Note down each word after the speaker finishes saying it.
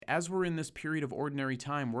as we're in this period of ordinary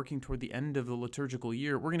time, working toward the end of the liturgical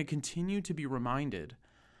year, we're going to continue to be reminded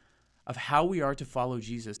of how we are to follow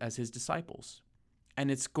Jesus as his disciples.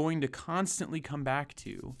 And it's going to constantly come back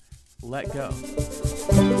to let go.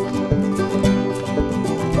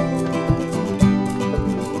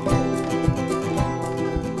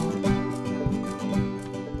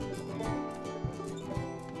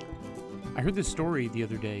 I heard this story the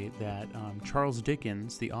other day that Charles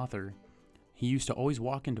Dickens, the author, he used to always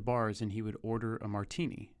walk into bars and he would order a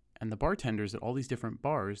martini. And the bartenders at all these different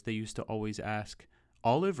bars, they used to always ask,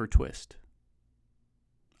 olive or twist?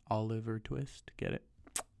 Olive or twist? Get it?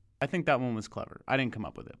 I think that one was clever. I didn't come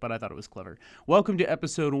up with it, but I thought it was clever. Welcome to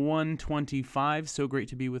episode 125. So great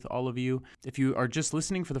to be with all of you. If you are just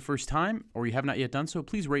listening for the first time or you have not yet done so,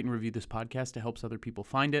 please rate and review this podcast. It helps other people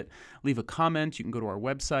find it. Leave a comment. You can go to our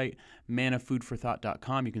website,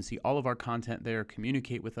 mannafoodforthought.com. You can see all of our content there,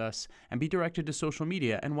 communicate with us, and be directed to social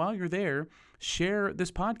media. And while you're there, share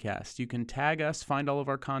this podcast. You can tag us, find all of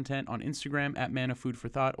our content on Instagram at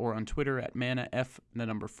mannafoodforthought or on Twitter at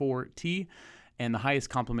mannaf4t. And the highest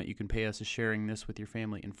compliment you can pay us is sharing this with your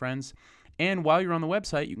family and friends. And while you're on the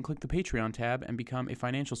website, you can click the Patreon tab and become a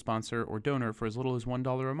financial sponsor or donor for as little as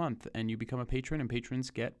 $1 a month. And you become a patron, and patrons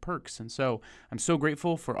get perks. And so I'm so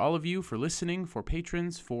grateful for all of you, for listening, for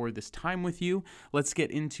patrons, for this time with you. Let's get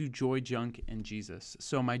into joy, junk, and Jesus.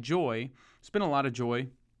 So my joy, it's been a lot of joy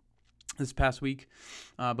this past week,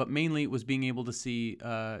 but mainly it was being able to see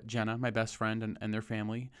Jenna, my best friend, and their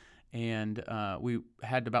family. And we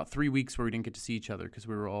had about 3 weeks where we didn't get to see each other because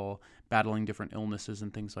we were all battling different illnesses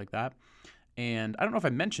and things like that. And I don't know if I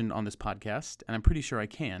mentioned on this podcast, and I'm pretty sure I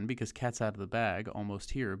can because cat's out of the bag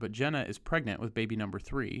almost here, but Jenna is pregnant with baby number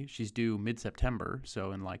 3. She's due mid-September,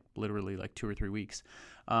 so in literally 2 or 3 weeks.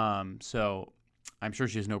 So I'm sure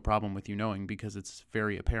she has no problem with you knowing because it's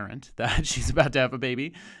very apparent that she's about to have a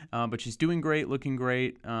baby. But she's doing great, looking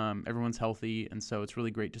great. Everyone's healthy, and so it's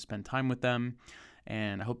really great to spend time with them.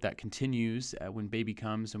 And I hope that continues when baby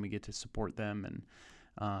comes and we get to support them. And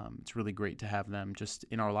it's really great to have them just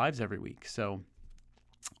in our lives every week. So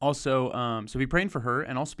also, so be praying for her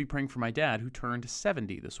and also be praying for my dad who turned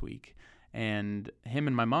 70 this week. And him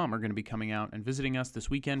and my mom are going to be coming out and visiting us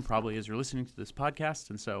this weekend, probably as you're listening to this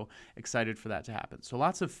podcast. And so excited for that to happen. So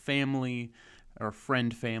lots of family or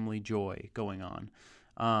family joy going on.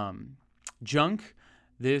 Junk.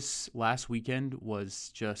 This last weekend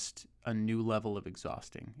was just a new level of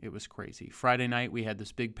exhausting. It was crazy. Friday night, we had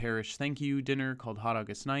this big parish thank you dinner called Hot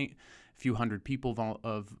August Night. A few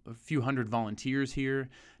hundred volunteers here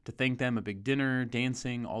to thank them, a big dinner,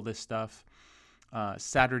 dancing, all this stuff.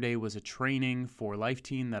 Saturday was a training for Life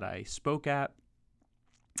Teen that I spoke at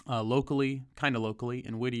locally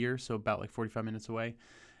in Whittier, so about 45 minutes away.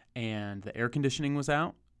 And the air conditioning was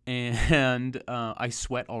out, and I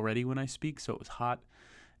sweat already when I speak, so it was hot.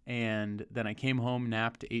 And then I came home,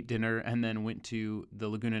 napped, ate dinner, and then went to the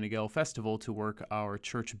Laguna Niguel Festival to work our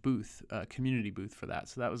church booth, community booth for that.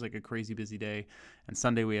 So that was a crazy busy day. And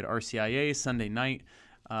Sunday we had RCIA. Sunday night,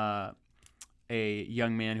 a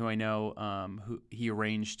young man who I know, who he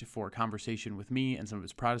arranged for a conversation with me and some of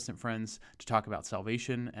his Protestant friends to talk about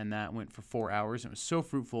salvation, and that went for 4 hours. And it was so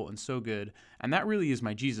fruitful and so good. And that really is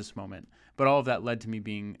my Jesus moment. But all of that led to me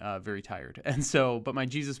being very tired. And so, but my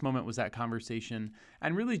Jesus moment was that conversation,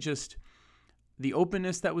 and really just the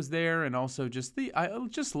openness that was there, and also just I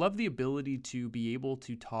just love the ability to be able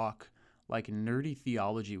to talk nerdy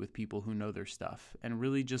theology with people who know their stuff, and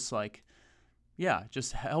really just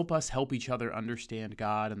just help us help each other understand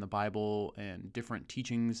God and the Bible and different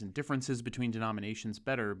teachings and differences between denominations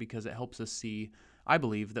better, because it helps us see, I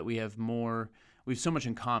believe, that we have so much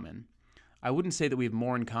in common. I wouldn't say that we have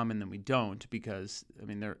more in common than we don't, because,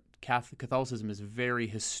 Catholicism is very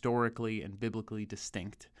historically and biblically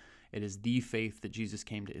distinct. It is the faith that Jesus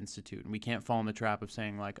came to institute, and we can't fall in the trap of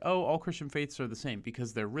saying all Christian faiths are the same,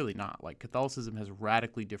 because they're really not. Catholicism has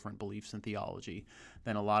radically different beliefs and theology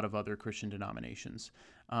than a lot of other Christian denominations.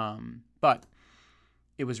 But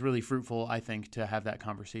it was really fruitful, I think, to have that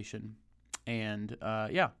conversation. And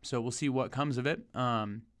so we'll see what comes of it.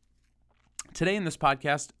 Today in this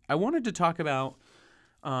podcast, I wanted to talk about,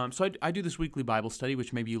 I do this weekly Bible study,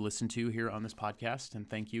 which maybe you listen to here on this podcast, and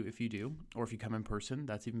thank you if you do, or if you come in person,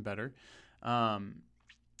 that's even better, or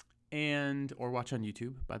watch on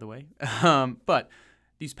YouTube, by the way. But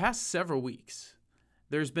these past several weeks,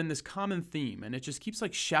 there's been this common theme, and it just keeps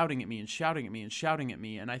shouting at me and shouting at me and shouting at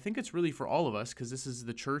me, and I think it's really for all of us, because this is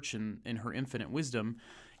the church in her infinite wisdom,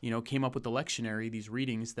 came up with the lectionary, these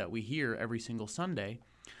readings that we hear every single Sunday.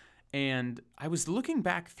 And I was looking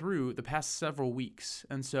back through the past several weeks.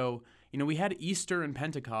 And so, We had Easter and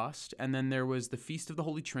Pentecost, and then there was the Feast of the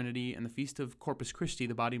Holy Trinity and the Feast of Corpus Christi,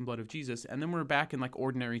 the body and blood of Jesus, and then we're back in like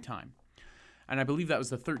ordinary time. And I believe that was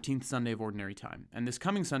the 13th Sunday of ordinary time. And this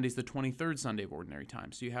coming Sunday is the 23rd Sunday of ordinary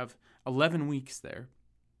time. So you have 11 weeks there.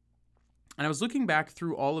 And I was looking back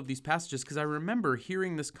through all of these passages because I remember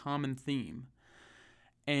hearing this common theme.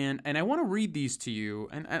 And I want to read these to you,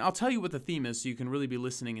 and I'll tell you what the theme is so you can really be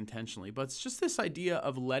listening intentionally. But it's just this idea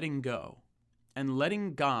of letting go and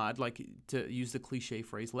letting God, like to use the cliche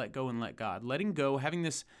phrase, let go and let God. Letting go, having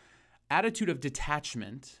this attitude of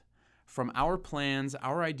detachment from our plans,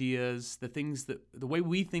 our ideas, the way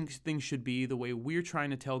we think things should be, the way we're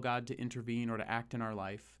trying to tell God to intervene or to act in our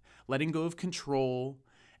life, letting go of control,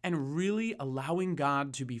 and really allowing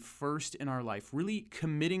God to be first in our life, really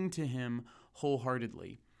committing to Him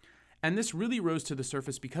wholeheartedly. And this really rose to the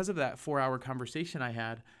surface because of that 4-hour conversation I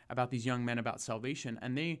had about these young men about salvation.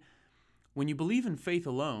 And when you believe in faith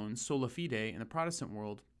alone, sola fide, in the Protestant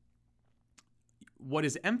world, what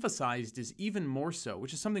is emphasized is even more so,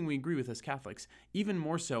 which is something we agree with as Catholics, even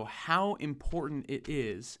more so how important it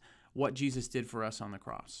is what Jesus did for us on the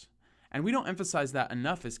cross. And we don't emphasize that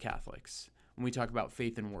enough as Catholics when we talk about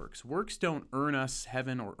faith and works. Works don't earn us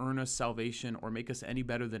heaven or earn us salvation or make us any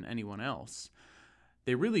better than anyone else.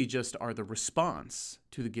 They really just are the response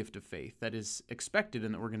to the gift of faith that is expected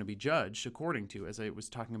and that we're going to be judged according to, as I was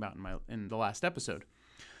talking about in the last episode.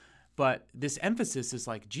 But this emphasis is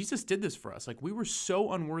like, Jesus did this for us. Like, we were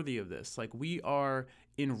so unworthy of this. Like, we are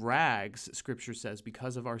in rags, Scripture says,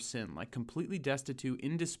 because of our sin. Like, completely destitute,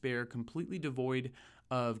 in despair, completely devoid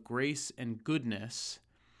of grace and goodness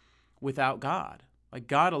without God. Like,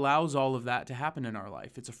 God allows all of that to happen in our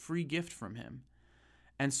life. It's a free gift from Him.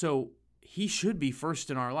 And so He should be first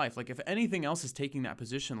in our life. Like, if anything else is taking that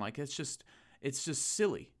position, like, it's just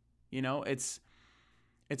silly. It's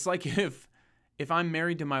like if I'm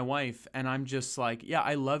married to my wife and I'm just like, yeah,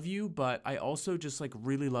 I love you, but I also just like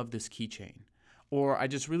really love this keychain. Or I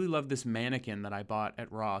just really love this mannequin that I bought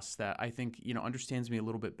at Ross that I think, understands me a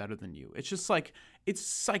little bit better than you. It's just like, it's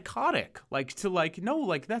psychotic. Like to like, no,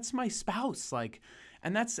 like that's my spouse. Like,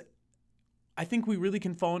 and I think we really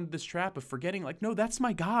can fall into this trap of forgetting like, no, that's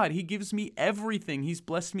my God. He gives me everything. He's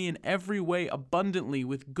blessed me in every way abundantly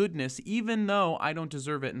with goodness, even though I don't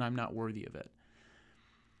deserve it and I'm not worthy of it.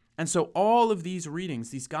 And so all of these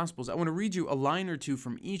readings, these Gospels, I want to read you a line or two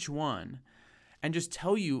from each one and just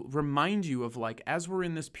remind you of like, as we're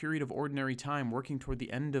in this period of ordinary time working toward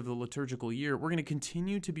the end of the liturgical year, we're going to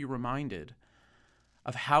continue to be reminded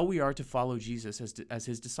of how we are to follow Jesus as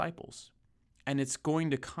His disciples. And it's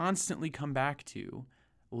going to constantly come back to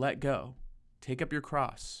let go, take up your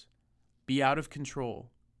cross, be out of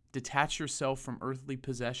control, detach yourself from earthly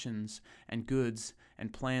possessions and goods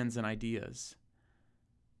and plans and ideas.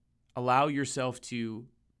 Allow yourself to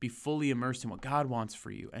be fully immersed in what God wants for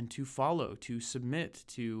you and to follow, to submit,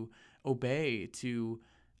 to obey, to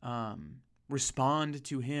respond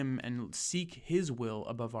to Him and seek His will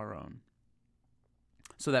above our own.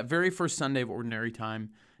 So that very first Sunday of ordinary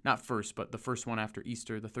time, not first, but the first one after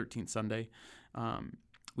Easter, the 13th Sunday,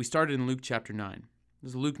 we started in Luke chapter 9.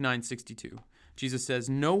 This is Luke 9:62. Jesus says,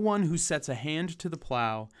 "No one who sets a hand to the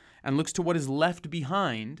plow and looks to what is left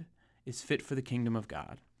behind is fit for the kingdom of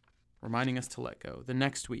God." Reminding us to let go. The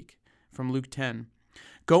next week, from Luke 10,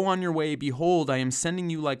 "Go on your way. Behold, I am sending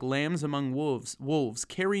you like lambs among wolves.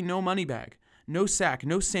 Carry no money bag, no sack,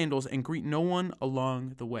 no sandals, and greet no one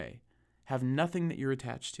along the way. Have nothing that you're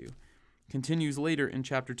attached to." Continues later in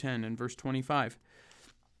chapter 10 and verse 25.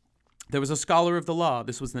 "There was a scholar of the law,"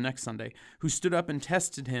 this was the next Sunday, "who stood up and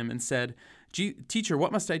tested him and said, 'Teacher,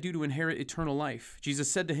 what must I do to inherit eternal life?'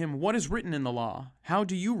 Jesus said to him, 'What is written in the law? How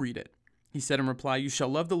do you read it?' He said in reply, 'You shall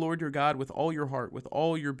love the Lord your God with all your heart, with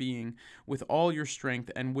all your being, with all your strength,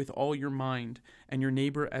 and with all your mind, and your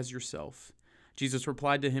neighbor as yourself.' Jesus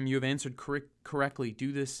replied to him, 'You have answered correctly.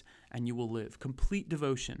 Do this, and you will live.'" Complete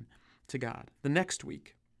devotion to God. The next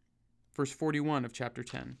week, verse 41 of chapter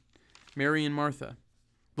 10, Mary and Martha.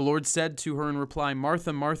 "The Lord said to her in reply,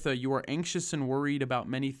 'Martha, Martha, you are anxious and worried about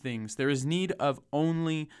many things. There is need of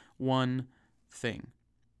only one thing.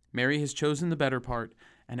 Mary has chosen the better part,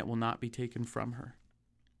 and it will not be taken from her.'"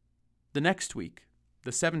 The next week,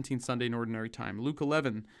 the 17th Sunday in ordinary time, Luke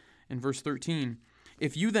 11 and verse 13,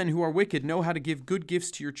 "If you then who are wicked know how to give good gifts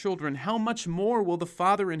to your children, how much more will the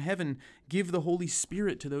Father in heaven give the Holy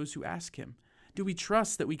Spirit to those who ask Him?" Do we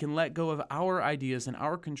trust that we can let go of our ideas and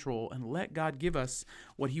our control and let God give us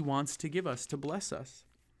what He wants to give us, to bless us?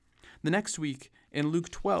 The next week, in Luke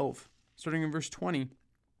 12, starting in verse 20,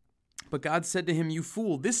 "But God said to him, 'You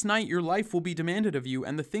fool, this night your life will be demanded of you,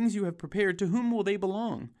 and the things you have prepared, to whom will they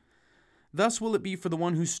belong?' Thus will it be for the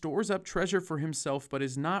one who stores up treasure for himself but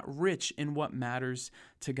is not rich in what matters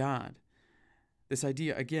to God. This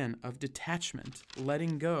idea, again, of detachment,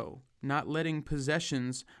 letting go, not letting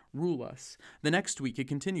possessions rule us. The next week it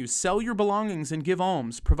continues, sell your belongings and give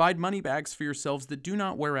alms, provide money bags for yourselves that do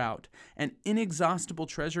not wear out, an inexhaustible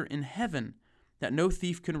treasure in heaven that no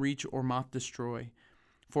thief can reach or moth destroy.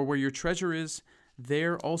 For where your treasure is,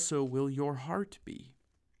 there also will your heart be.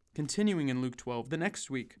 Continuing in Luke 12, the next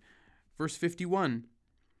week, verse 51,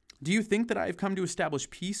 do you think that I have come to establish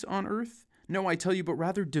peace on earth? No, I tell you, but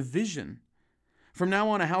rather division. From now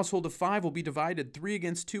on, a household of 5 will be divided, 3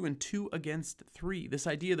 against 2 and 2 against 3. This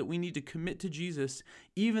idea that we need to commit to Jesus,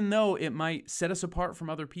 even though it might set us apart from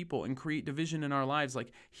other people and create division in our lives,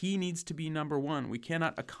 like he needs to be number one. We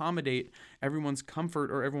cannot accommodate everyone's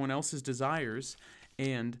comfort or everyone else's desires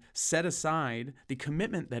and set aside the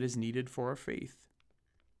commitment that is needed for our faith.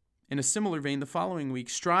 In a similar vein, the following week,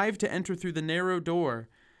 strive to enter through the narrow door,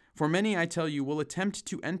 for many, I tell you, will attempt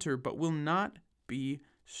to enter, but will not be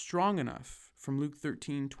strong enough. From Luke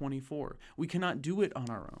 13:24. We cannot do it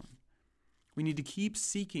on our own. We need to keep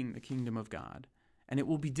seeking the kingdom of God, and it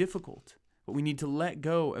will be difficult, but we need to let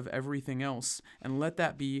go of everything else and let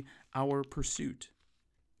that be our pursuit.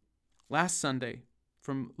 Last Sunday,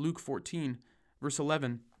 from Luke 14, verse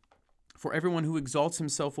 11, for everyone who exalts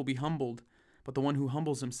himself will be humbled, but the one who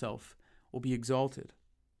humbles himself will be exalted.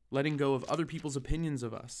 Letting go of other people's opinions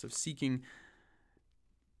of us, of seeking,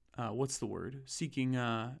 seeking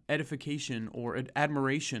edification or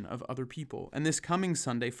admiration of other people. And this coming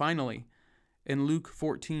Sunday, finally, in Luke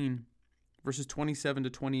 14, verses 27 to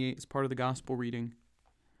 28 is part of the gospel reading.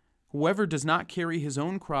 Whoever does not carry his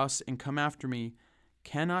own cross and come after me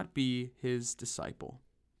cannot be his disciple,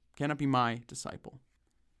 cannot be my disciple.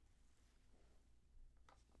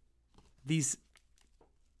 These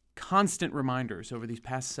constant reminders over these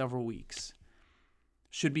past several weeks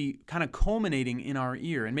should be kind of culminating in our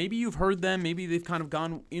ear. And maybe you've heard them, maybe they've kind of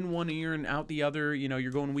gone in one ear and out the other. You know,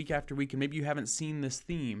 you're going week after week, and maybe you haven't seen this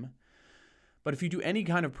theme. But if you do any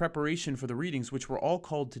kind of preparation for the readings, which we're all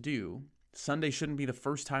called to do, Sunday shouldn't be the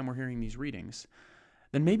first time we're hearing these readings,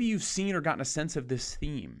 then maybe you've seen or gotten a sense of this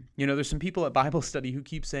theme. You know, there's some people at Bible study who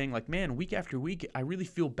keep saying, like, man, week after week, I really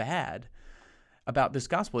feel bad about this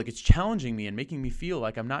gospel. Like, it's challenging me and making me feel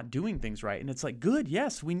like I'm not doing things right. And it's like, good,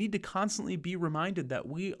 yes, we need to constantly be reminded that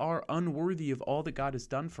we are unworthy of all that God has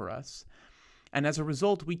done for us. And as a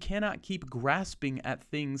result, we cannot keep grasping at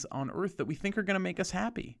things on earth that we think are going to make us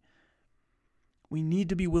happy. We need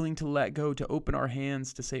to be willing to let go, to open our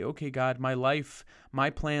hands, to say, okay, God, my life, my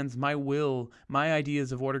plans, my will, my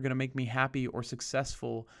ideas of what are going to make me happy or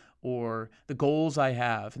successful, or the goals I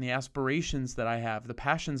have and the aspirations that I have, the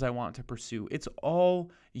passions I want to pursue, it's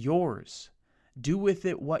all yours. Do with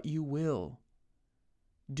it what you will.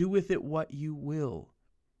 Do with it what you will.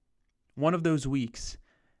 One of those weeks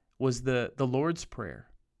was the Lord's Prayer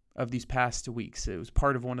of these past weeks. It was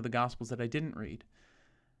part of one of the Gospels that I didn't read.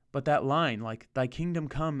 But that line, like, thy kingdom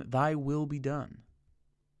come, thy will be done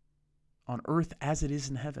on earth as it is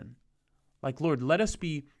in heaven. Like, Lord, let us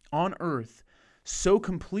be on earth so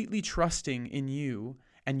completely trusting in you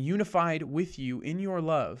and unified with you in your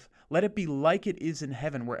love. Let it be like it is in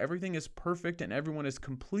heaven, where everything is perfect and everyone is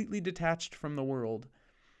completely detached from the world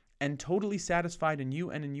and totally satisfied in you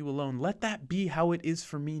and in you alone. Let that be how it is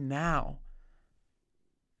for me now.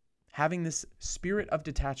 Having this spirit of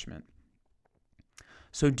detachment.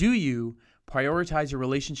 So do you prioritize your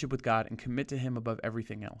relationship with God and commit to him above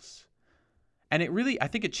everything else? And it really, I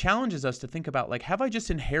think it challenges us to think about, like, have I just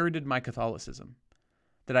inherited my Catholicism?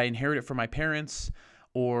 Did I inherit it from my parents?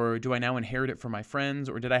 Or do I now inherit it from my friends?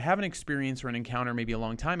 Or did I have an experience or an encounter maybe a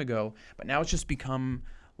long time ago, but now it's just become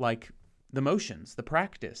like the motions, the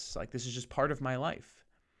practice, like this is just part of my life?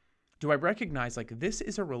 Do I recognize, like, this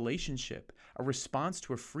is a relationship, a response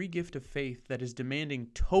to a free gift of faith that is demanding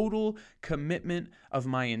total commitment of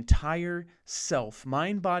my entire self,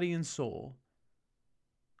 mind, body, and soul,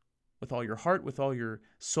 with all your heart, with all your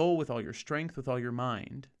soul, with all your strength, with all your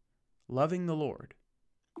mind, loving the Lord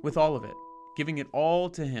with all of it, giving it all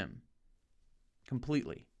to him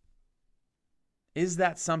completely. Is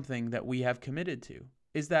that something that we have committed to?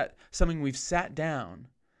 Is that something we've sat down?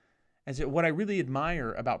 What I really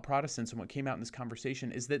admire about Protestants and what came out in this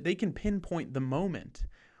conversation is that they can pinpoint the moment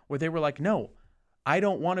where they were like, no, I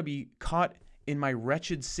don't want to be caught in my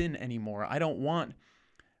wretched sin anymore. I don't want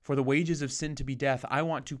for the wages of sin to be death. I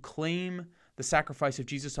want to claim the sacrifice of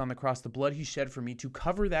Jesus on the cross, the blood he shed for me, to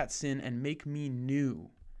cover that sin and make me new.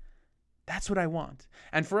 That's what I want.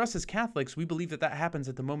 And for us as Catholics, we believe that that happens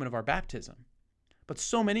at the moment of our baptism. But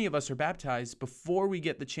so many of us are baptized before we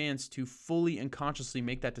get the chance to fully and consciously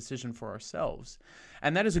make that decision for ourselves.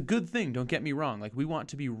 And that is a good thing, don't get me wrong. Like, we want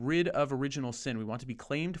to be rid of original sin. We want to be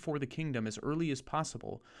claimed for the kingdom as early as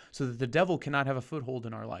possible so that the devil cannot have a foothold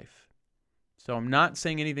in our life. So I'm not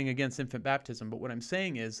saying anything against infant baptism, but what I'm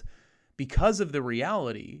saying is, because of the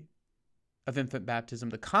reality of infant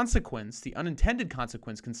baptism, the consequence, the unintended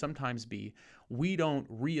consequence can sometimes be we don't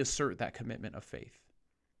reassert that commitment of faith.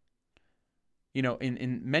 You know,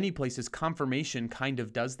 in many places, confirmation kind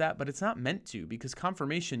of does that, but it's not meant to, because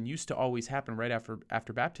confirmation used to always happen right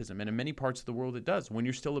after baptism. And in many parts of the world, it does when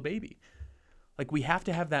you're still a baby. Like, we have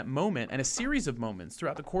to have that moment and a series of moments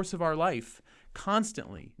throughout the course of our life,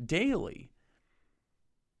 constantly, daily,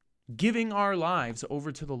 giving our lives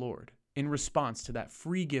over to the Lord in response to that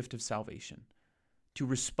free gift of salvation, to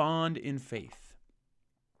respond in faith.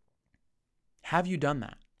 Have you done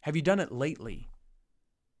that? Have you done it lately?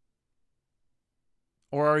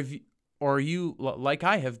 Or are you, like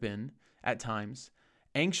I have been at times,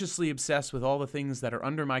 anxiously obsessed with all the things that are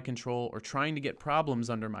under my control or trying to get problems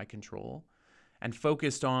under my control and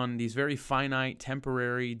focused on these very finite,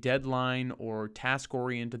 temporary, deadline or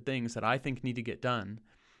task-oriented things that I think need to get done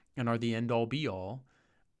and are the end-all, be-all,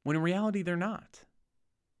 when in reality they're not?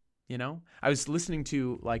 You know? I was listening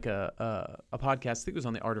to like a podcast, I think it was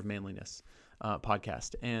on the Art of Manliness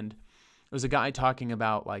podcast, and there was a guy talking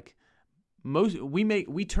about like,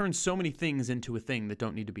 we turn so many things into a thing that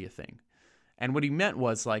don't need to be a thing. And what he meant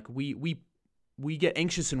was like we get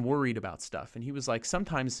anxious and worried about stuff. And he was like,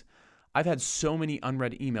 sometimes I've had so many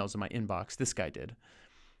unread emails in my inbox, this guy did,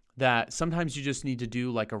 that sometimes you just need to do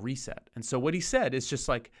like a reset. And so what he said is just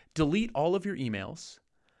like delete all of your emails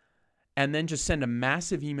and then just send a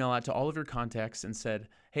massive email out to all of your contacts and said,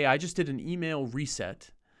 hey, I just did an email reset.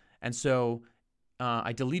 And so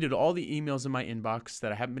I deleted all the emails in my inbox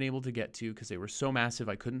that I haven't been able to get to because they were so massive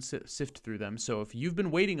I couldn't sift through them. So if you've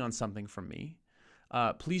been waiting on something from me,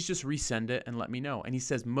 please just resend it and let me know. And he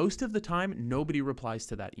says most of the time, nobody replies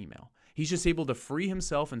to that email. He's just able to free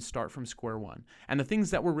himself and start from square one. And the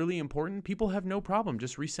things that were really important, people have no problem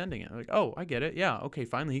just resending it. Like, oh, I get it. Yeah, okay,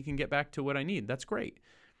 finally he can get back to what I need. That's great.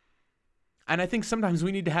 And I think sometimes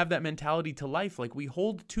we need to have that mentality to life. Like, we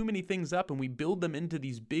hold too many things up and we build them into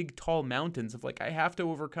these big, tall mountains of like, I have to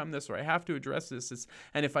overcome this or I have to address this.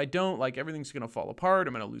 And if I don't, like, everything's going to fall apart.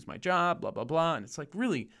 I'm going to lose my job, blah, blah, blah. And it's like,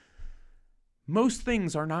 really, most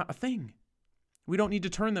things are not a thing. We don't need to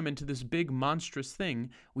turn them into this big, monstrous thing.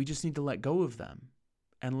 We just need to let go of them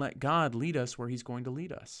and let God lead us where he's going to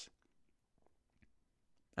lead us.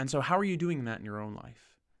 And so how are you doing that in your own life?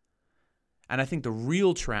 And I think the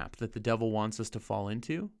real trap that the devil wants us to fall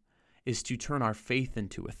into is to turn our faith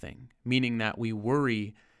into a thing, meaning that we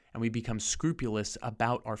worry and we become scrupulous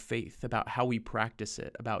about our faith, about how we practice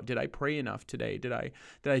it, about did I pray enough today? Did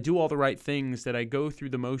I do all the right things? Did I go through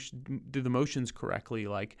the motions correctly?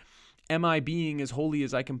 Like, am I being as holy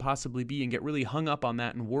as I can possibly be? And get really hung up on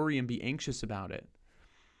that and worry and be anxious about it.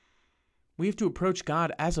 We have to approach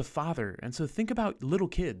God as a father. And so think about little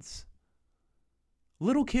kids.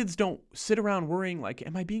 Little kids don't sit around worrying like,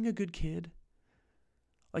 am I being a good kid?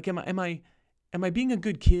 Like, am I being a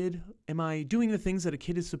good kid? Am I doing the things that a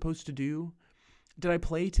kid is supposed to do? Did I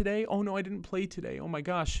play today? Oh no, I didn't play today. Oh my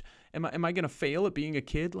gosh. Am I going to fail at being a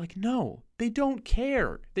kid? Like, no, they don't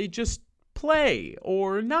care. They just play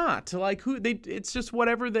or not. Like, it's just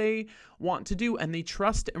whatever they want to do. And they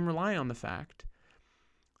trust and rely on the fact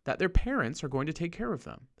that their parents are going to take care of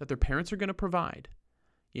them, that their parents are going to provide.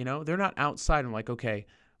 You know, they're not outside and like, okay,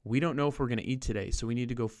 we don't know if we're going to eat today, so we need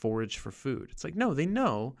to go forage for food. It's like, no, they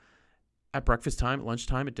know at breakfast time, at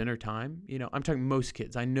lunchtime, at dinner time. You know, I'm talking most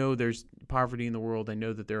kids. I know there's poverty in the world. I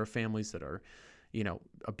know that there are families that are, you know,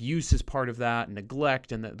 abuse is part of that, and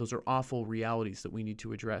neglect, and that those are awful realities that we need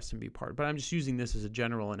to address and be part of. But I'm just using this as a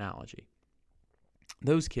general analogy.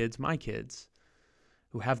 Those kids, my kids,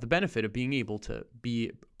 who have the benefit of being able to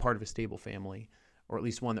be part of a stable family, or at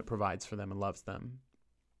least one that provides for them and loves them,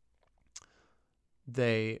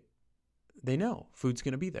 they know food's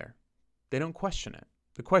going to be there. They don't question it.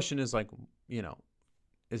 The question is like, you know,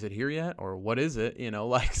 is it here yet? Or what is it? You know,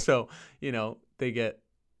 like, so, you know, they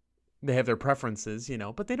have their preferences, you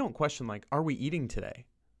know, but they don't question like, are we eating today?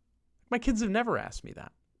 My kids have never asked me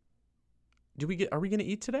that. Are we going to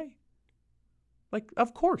eat today? Like,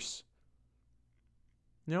 of course.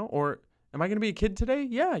 You know, or am I going to be a kid today?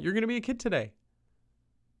 Yeah, you're going to be a kid today.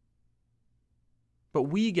 But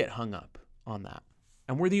we get hung up on that.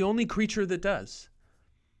 And we're the only creature that does.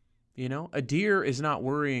 You know, a deer is not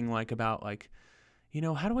worrying like about like, you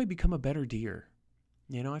know, how do I become a better deer?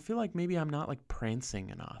 You know, I feel like maybe I'm not like prancing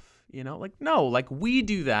enough. No, we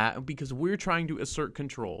do that because we're trying to assert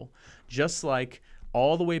control, just like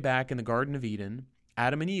all the way back in the Garden of Eden,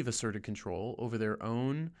 Adam and Eve asserted control over their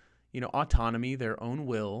own, autonomy, their own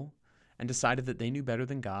will, and decided that they knew better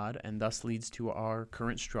than God, and thus leads to our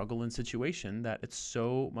current struggle and situation that it's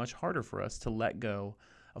so much harder for us to let go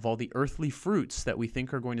of all the earthly fruits that we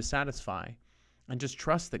think are going to satisfy and just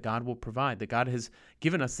trust that God will provide, that God has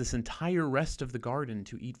given us this entire rest of the garden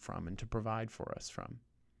to eat from and to provide for us from.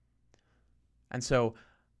 And so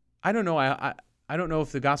I don't know, I don't know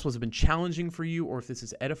if the Gospels have been challenging for you or if this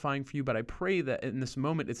is edifying for you, but I pray that in this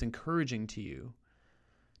moment it's encouraging to you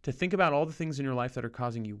to think about all the things in your life that are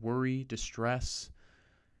causing you worry, distress,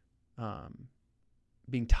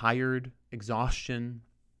 being tired, exhaustion,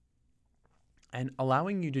 and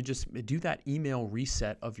allowing you to just do that email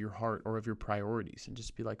reset of your heart or of your priorities and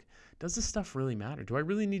just be like, does this stuff really matter? Do I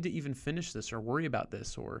really need to even finish this or worry about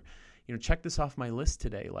this or, check this off my list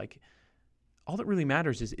today? All that really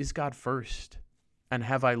matters is God first? And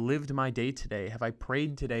have I lived my day today? Have I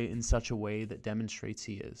prayed today in such a way that demonstrates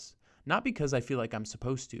He is? Not because I feel like I'm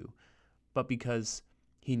supposed to, but because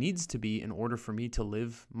He needs to be in order for me to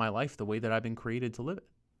live my life the way that I've been created to live it.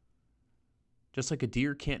 Just like a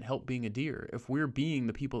deer can't help being a deer, if we're being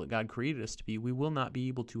the people that God created us to be, we will not be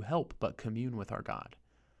able to help but commune with our God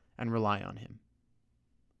and rely on Him.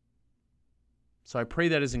 So I pray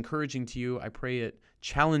that is encouraging to you. I pray it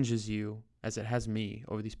challenges you as it has me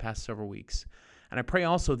over these past several weeks. And I pray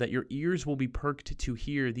also that your ears will be perked to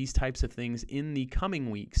hear these types of things in the coming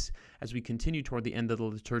weeks as we continue toward the end of the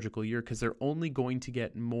liturgical year, because they're only going to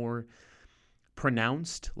get more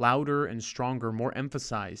pronounced, louder, and stronger, more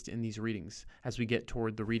emphasized in these readings as we get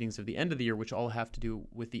toward the readings of the end of the year, which all have to do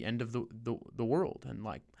with the end of the world. And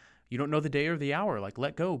you don't know the day or the hour,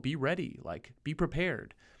 let go, be ready, be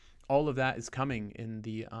prepared. All of that is coming in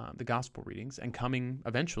the gospel readings and coming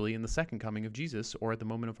eventually in the second coming of Jesus or at the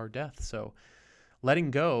moment of our death. So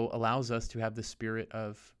letting go allows us to have the spirit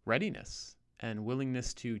of readiness and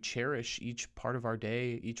willingness to cherish each part of our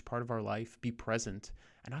day, each part of our life, be present,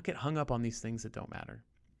 and not get hung up on these things that don't matter.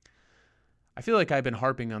 I feel like I've been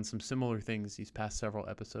harping on some similar things these past several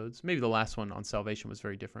episodes. Maybe the last one on salvation was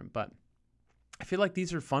very different, but I feel like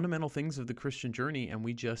these are fundamental things of the Christian journey, and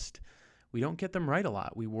we don't get them right a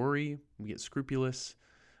lot. We worry, we get scrupulous,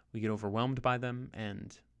 we get overwhelmed by them,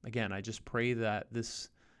 and again, I just pray that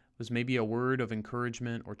this was maybe a word of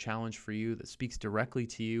encouragement or challenge for you that speaks directly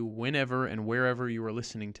to you whenever and wherever you are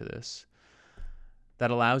listening to this,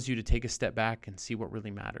 that allows you to take a step back and see what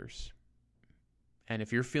really matters. And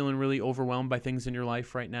if you're feeling really overwhelmed by things in your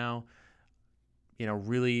life right now,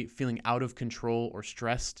 really feeling out of control or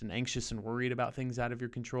stressed and anxious and worried about things out of your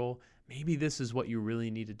control, maybe this is what you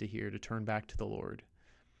really needed to hear to turn back to the Lord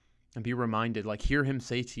and be reminded, hear Him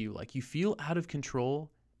say to you, you feel out of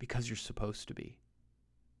control because you're supposed to be.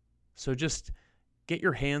 So just get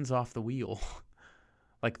your hands off the wheel,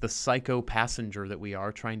 like the psycho passenger that we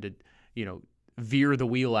are, trying to, veer the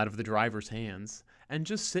wheel out of the driver's hands, and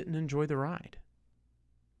just sit and enjoy the ride.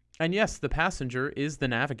 And yes, the passenger is the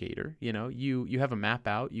navigator. You have a map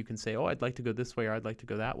out. You can say, oh, I'd like to go this way or I'd like to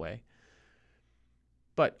go that way.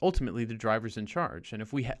 But ultimately, the driver's in charge. And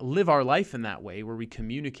if we live our life in that way, where we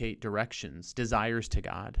communicate directions, desires to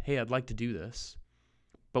God, hey, I'd like to do this,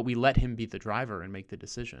 but we let Him be the driver and make the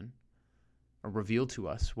decision, or reveal to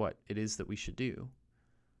us what it is that we should do,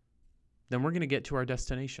 then we're going to get to our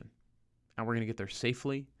destination. And we're going to get there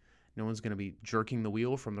safely. No one's going to be jerking the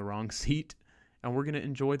wheel from the wrong seat. And we're going to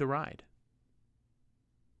enjoy the ride.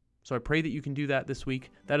 So I pray that you can do that this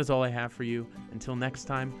week. That is all I have for you. Until next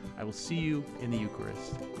time, I will see you in the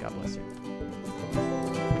Eucharist. God bless you.